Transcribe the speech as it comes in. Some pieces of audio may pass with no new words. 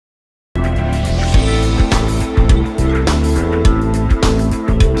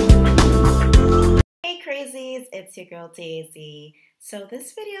it's your girl Daisy. So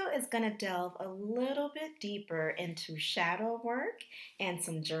this video is going to delve a little bit deeper into shadow work and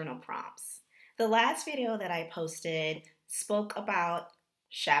some journal prompts. The last video that I posted spoke about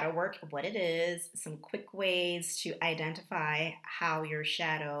shadow work, what it is, some quick ways to identify how your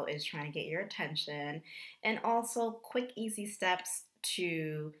shadow is trying to get your attention, and also quick, easy steps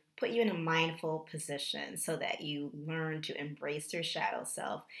to put you in a mindful position so that you learn to embrace your shadow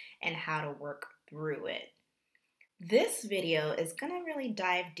self and how to work through it. This video is going to really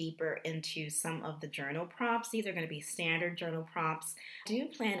dive deeper into some of the journal prompts. These are going to be standard journal prompts. I do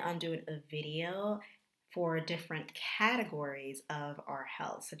plan on doing a video for different categories of our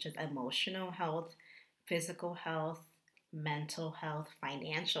health, such as emotional health, physical health, mental health,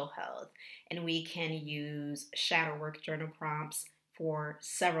 financial health, and we can use shadow work journal prompts for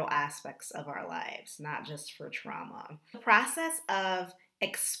several aspects of our lives, not just for trauma. The process of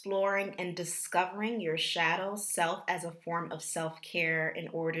exploring and discovering your shadow self as a form of self-care in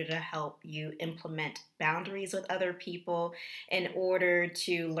order to help you implement boundaries with other people, in order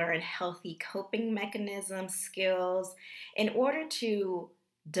to learn healthy coping mechanisms, skills, in order to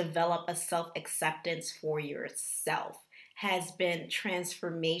develop a self-acceptance for yourself has been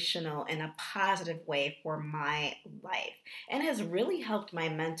transformational in a positive way for my life and has really helped my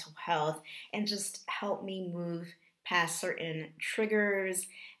mental health and just helped me move past certain triggers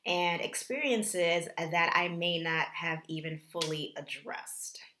and experiences that I may not have even fully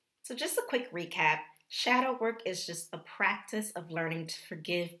addressed. So just a quick recap. Shadow work is just a practice of learning to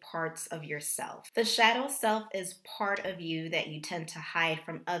forgive parts of yourself. The shadow self is part of you that you tend to hide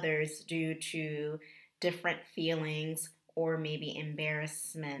from others due to different feelings or maybe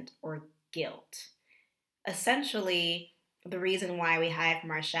embarrassment or guilt. Essentially, the reason why we hide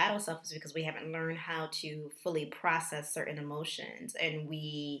from our shadow self is because we haven't learned how to fully process certain emotions, and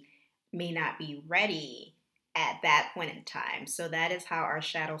we may not be ready at that point in time. So that is how our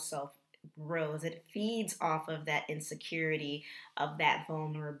shadow self grows. It feeds off of that insecurity, of that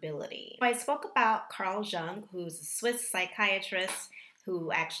vulnerability. I spoke about Carl Jung, who's a Swiss psychiatrist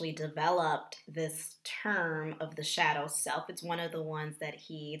who actually developed this term of the shadow self. It's one of the ones that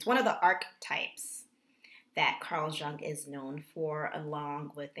it's one of the archetypes that Carl Jung is known for,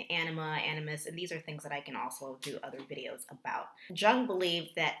 along with the anima, animus, and these are things that I can also do other videos about. Jung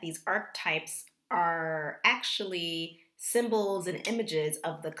believed that these archetypes are actually symbols and images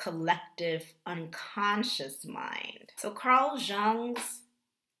of the collective unconscious mind. So Carl Jung's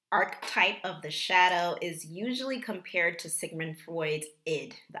archetype of the shadow is usually compared to Sigmund Freud's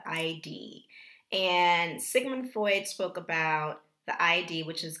id, the ID. And Sigmund Freud spoke about the ID,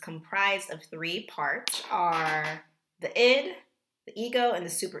 which is comprised of three parts, are the id, the ego, and the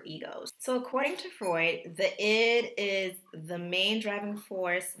superego. So according to Freud, the id is the main driving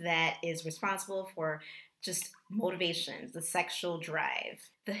force that is responsible for just motivations, the sexual drive,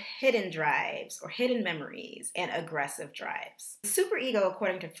 the hidden drives or hidden memories, and aggressive drives. The superego,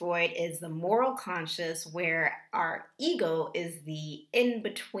 according to Freud, is the moral conscious, where our ego is the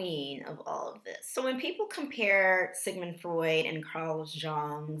in-between of all of this. So when people compare Sigmund Freud and Carl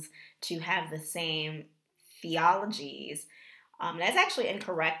Jung's to have the same theologies, that's actually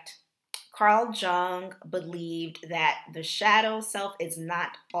incorrect. Carl Jung believed that the shadow self is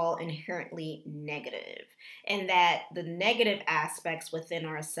not all inherently negative, and that the negative aspects within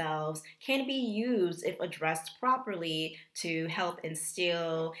ourselves can be used, if addressed properly, to help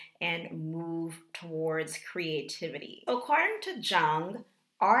instill and move towards creativity. According to Jung,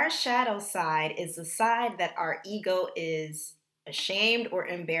 our shadow side is the side that our ego is ashamed or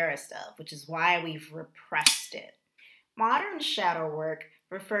embarrassed of, which is why we've repressed it. Modern shadow work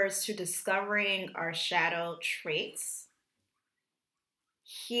refers to discovering our shadow traits,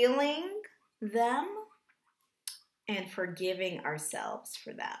 healing them, and forgiving ourselves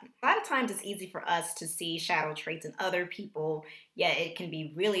for them. A lot of times it's easy for us to see shadow traits in other people, yet it can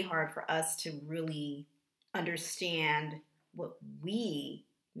be really hard for us to really understand what we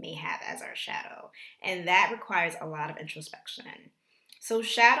may have as our shadow. And that requires a lot of introspection. So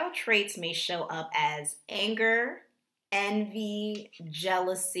shadow traits may show up as anger, envy,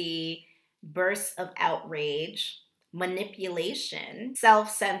 jealousy, bursts of outrage, manipulation,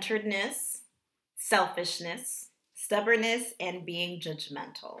 self-centeredness, selfishness, stubbornness, and being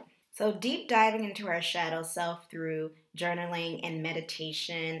judgmental. So deep diving into our shadow self through journaling and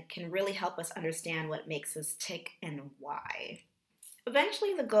meditation can really help us understand what makes us tick and why.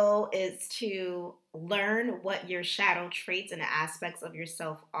 Eventually, the goal is to learn what your shadow traits and aspects of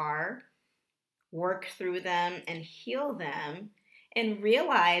yourself are, work through them and heal them, and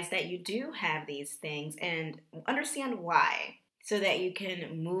realize that you do have these things and understand why, so that you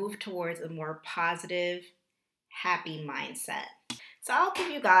can move towards a more positive, happy mindset. So I'll give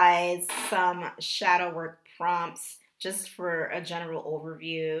you guys some shadow work prompts just for a general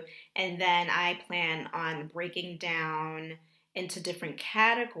overview, and then I plan on breaking down into different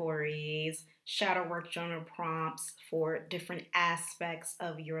categories shadow work journal prompts for different aspects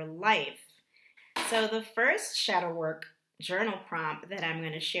of your life. So the first shadow work journal prompt that I'm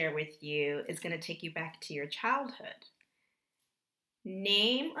going to share with you is going to take you back to your childhood.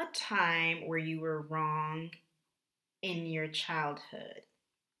 Name a time where you were wrong in your childhood.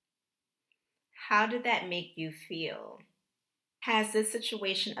 How did that make you feel? Has this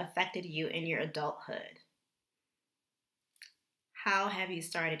situation affected you in your adulthood? How have you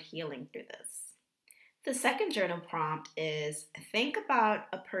started healing through this? The second journal prompt is think about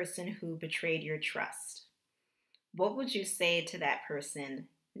a person who betrayed your trust. What would you say to that person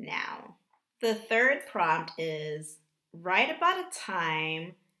now? The third prompt is write about a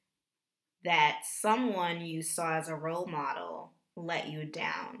time that someone you saw as a role model let you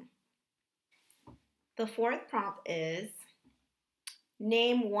down. The fourth prompt is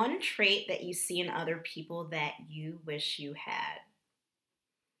name one trait that you see in other people that you wish you had.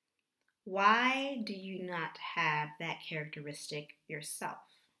 Why do you not have that characteristic yourself?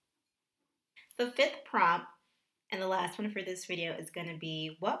 The fifth prompt and the last one for this video is going to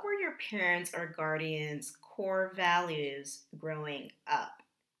be what were your parents or guardians' core values growing up?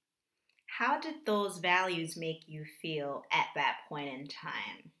 How did those values make you feel at that point in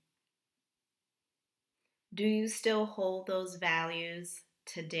time? Do you still hold those values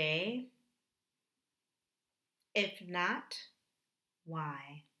today? If not,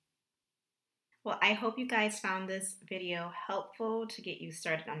 why? Well, I hope you guys found this video helpful to get you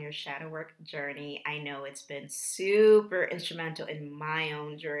started on your shadow work journey. I know it's been super instrumental in my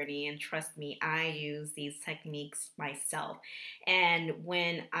own journey, and trust me, I use these techniques myself. And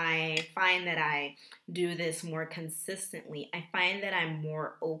when I find that I do this more consistently, I find that I'm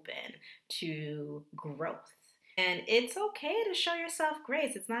more open to growth. And it's okay to show yourself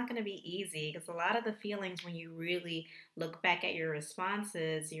grace. It's not going to be easy because a lot of the feelings when you really look back at your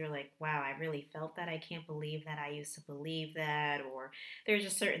responses, you're like, wow, I really felt that. I can't believe that I used to believe that. Or there's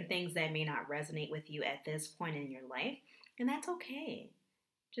just certain things that may not resonate with you at this point in your life. And that's okay.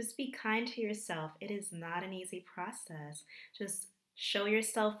 Just be kind to yourself. It is not an easy process. Just show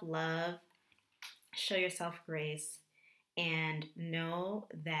yourself love, show yourself grace, and know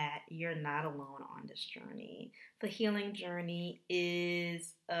that you're not alone on this journey. The healing journey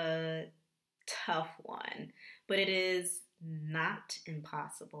is a tough one, but it is not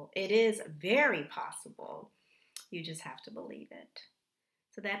impossible. It is very possible. You just have to believe it.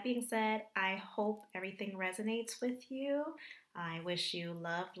 So that being said, I hope everything resonates with you. I wish you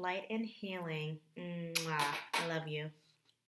love, light, and healing. Mwah. I love you.